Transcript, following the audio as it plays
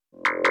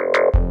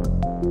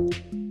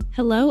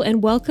Hello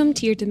and welcome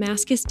to your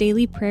Damascus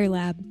Daily Prayer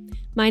Lab.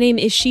 My name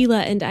is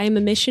Sheila and I am a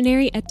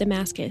missionary at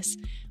Damascus,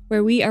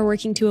 where we are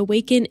working to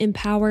awaken,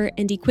 empower,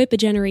 and equip a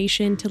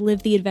generation to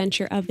live the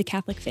adventure of the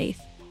Catholic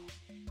faith.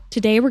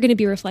 Today we're going to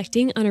be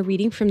reflecting on a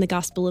reading from the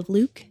Gospel of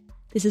Luke.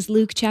 This is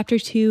Luke chapter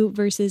 2,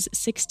 verses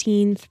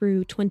 16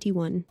 through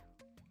 21.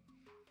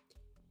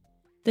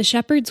 The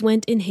shepherds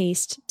went in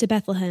haste to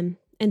Bethlehem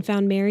and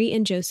found Mary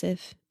and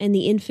Joseph and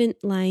the infant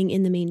lying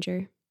in the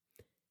manger.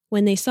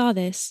 When they saw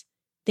this,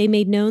 they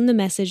made known the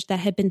message that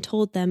had been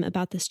told them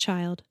about this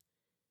child.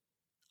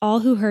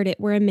 All who heard it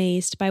were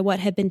amazed by what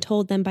had been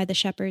told them by the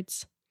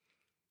shepherds.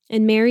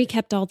 And Mary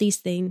kept all these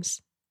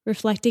things,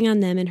 reflecting on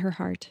them in her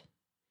heart.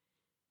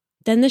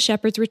 Then the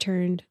shepherds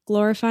returned,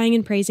 glorifying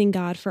and praising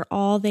God for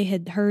all they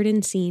had heard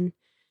and seen,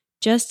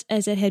 just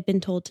as it had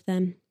been told to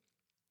them.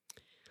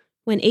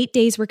 When 8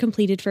 days were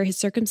completed for his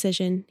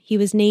circumcision, he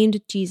was named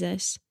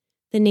Jesus,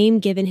 the name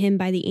given him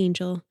by the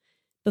angel,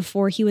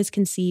 before he was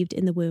conceived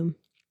in the womb.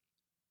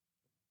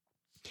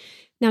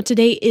 Now,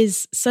 today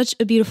is such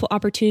a beautiful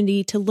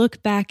opportunity to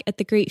look back at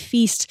the great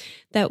feast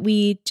that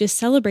we just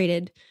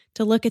celebrated,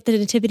 to look at the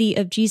nativity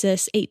of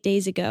Jesus 8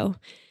 days ago,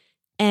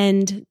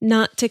 and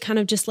not to kind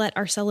of just let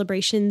our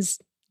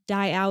celebrations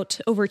die out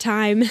over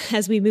time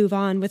as we move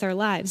on with our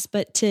lives,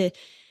 but to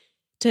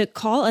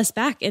call us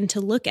back and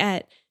to look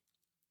at,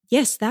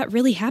 yes, that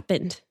really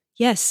happened.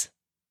 Yes,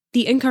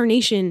 the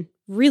incarnation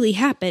really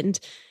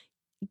happened.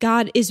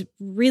 God is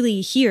really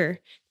here,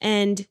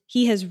 and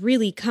he has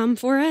really come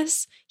for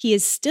us. He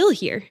is still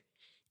here.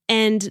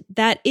 And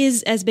that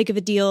is as big of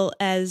a deal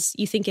as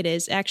you think it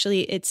is.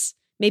 Actually, it's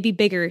maybe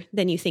bigger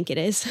than you think it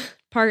is.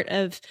 Part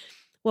of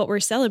what we're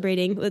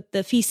celebrating with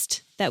the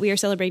feast that we are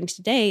celebrating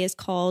today is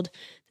called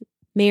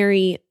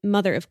Mary,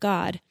 Mother of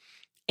God.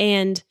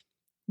 And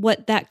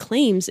what that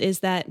claims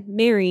is that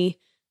Mary,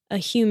 a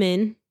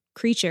human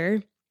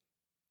creature,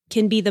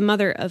 can be the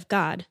mother of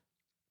God.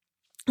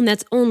 And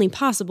that's only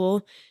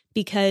possible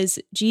because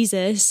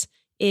Jesus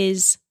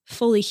is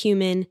fully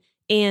human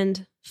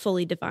and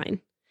fully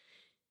divine.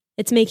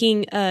 It's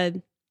making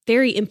a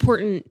very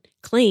important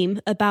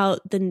claim about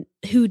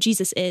who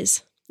Jesus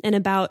is and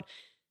about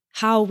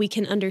how we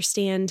can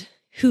understand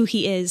who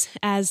he is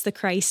as the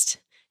Christ,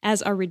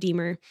 as our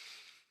Redeemer.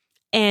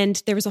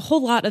 And there was a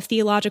whole lot of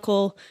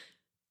theological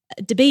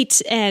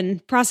debate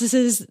and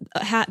processes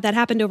that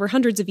happened over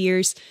hundreds of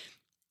years.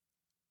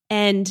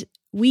 And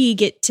we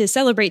get to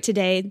celebrate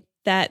today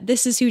that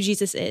this is who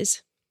Jesus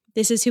is.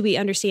 This is who we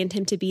understand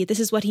him to be. This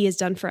is what he has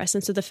done for us.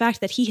 And so the fact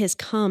that he has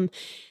come,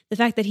 the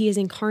fact that he is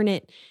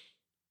incarnate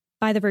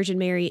by the Virgin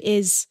Mary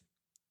is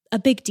a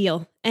big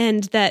deal,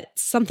 and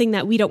that's something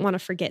that we don't want to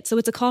forget. So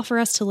it's a call for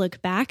us to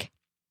look back,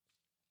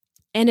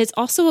 and it's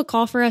also a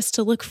call for us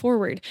to look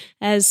forward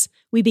as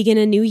we begin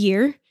a new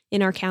year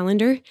in our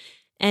calendar.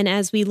 And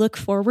as we look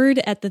forward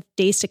at the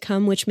days to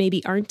come, which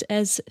maybe aren't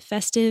as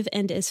festive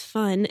and as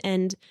fun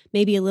and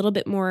maybe a little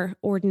bit more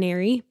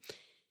ordinary,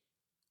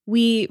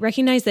 we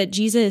recognize that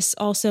Jesus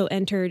also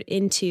entered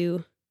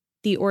into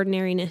the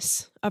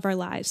ordinariness of our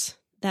lives,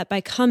 that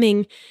by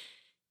coming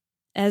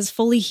as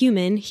fully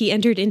human, he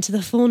entered into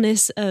the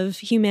fullness of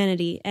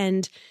humanity,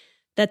 and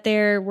that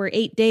there were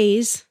 8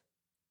 days,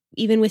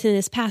 even within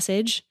this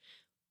passage,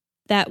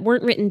 that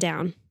weren't written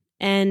down.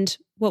 And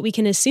what we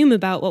can assume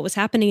about what was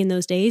happening in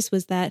those days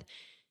was that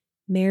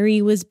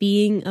Mary was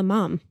being a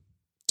mom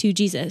to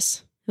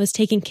Jesus, was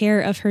taking care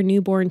of her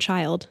newborn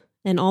child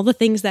and all the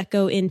things that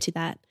go into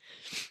that.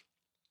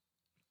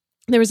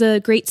 There was a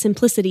great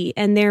simplicity,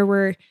 and there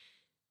were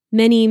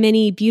many,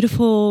 many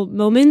beautiful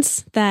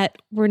moments that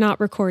were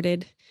not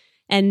recorded,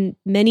 and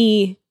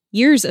many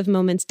years of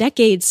moments,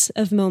 decades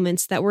of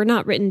moments that were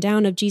not written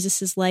down of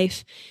Jesus's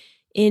life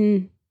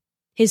in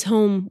his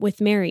home with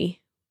Mary.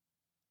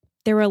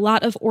 There were a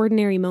lot of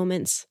ordinary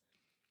moments,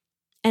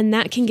 and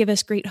that can give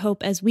us great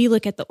hope as we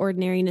look at the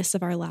ordinariness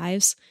of our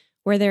lives,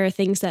 where there are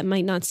things that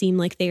might not seem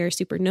like they are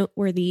super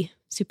noteworthy,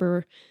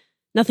 super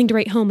nothing to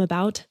write home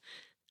about,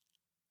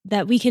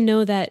 that we can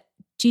know that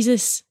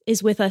Jesus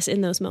is with us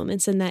in those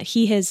moments and that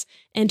he has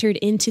entered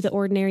into the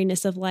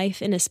ordinariness of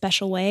life in a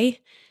special way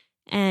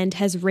and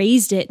has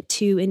raised it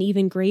to an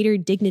even greater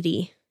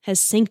dignity, has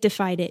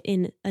sanctified it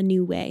in a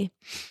new way.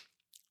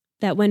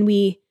 That when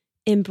we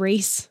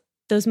embrace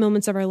those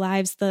moments of our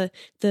lives,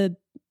 the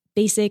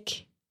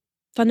basic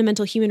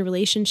fundamental human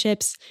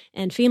relationships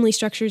and family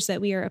structures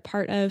that we are a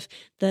part of,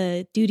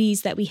 the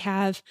duties that we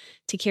have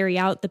to carry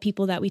out, the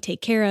people that we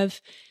take care of,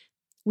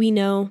 we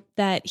know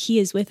that he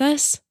is with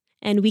us,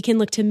 and we can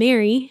look to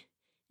Mary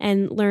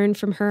and learn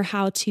from her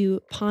how to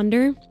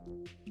ponder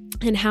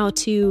and how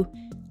to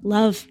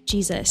love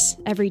Jesus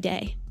every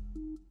day.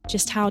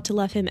 Just how to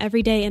love him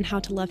every day and how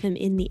to love him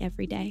in the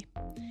everyday.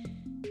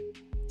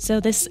 So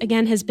this,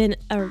 again, has been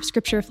a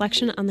scripture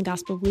reflection on the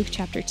Gospel of Luke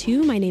chapter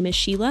 2. My name is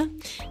Sheila.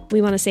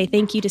 We want to say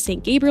thank you to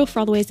St. Gabriel for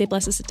all the ways they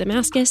bless us at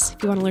Damascus.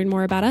 If you want to learn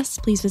more about us,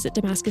 please visit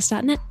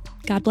damascus.net.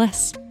 God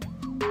bless.